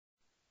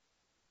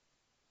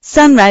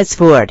Sunrise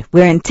Ford,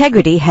 where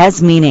integrity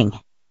has meaning.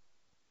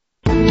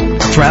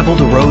 Travel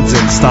the roads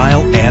in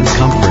style and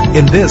comfort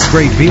in this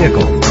great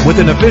vehicle with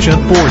an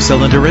efficient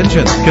 4-cylinder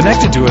engine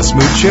connected to a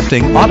smooth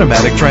shifting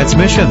automatic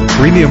transmission.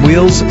 Premium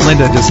wheels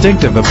lend a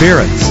distinctive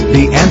appearance.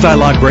 The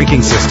anti-lock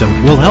braking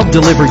system will help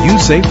deliver you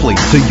safely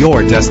to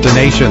your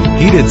destination.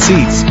 Heated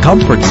seats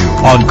comfort you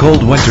on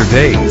cold winter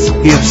days.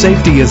 If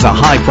safety is a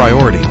high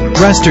priority,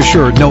 rest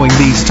assured knowing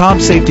these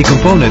top safety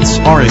components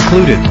are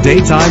included.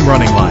 Daytime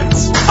running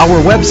lights. Our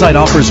website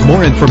offers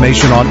more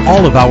information on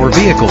all of our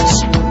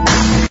vehicles.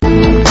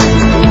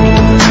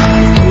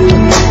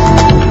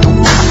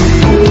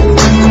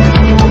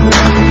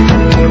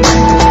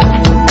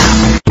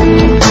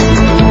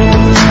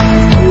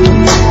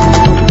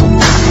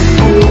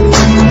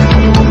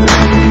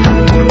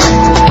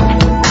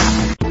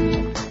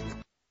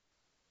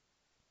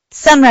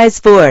 Sunrise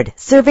Ford,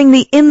 serving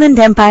the Inland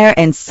Empire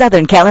and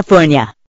Southern California.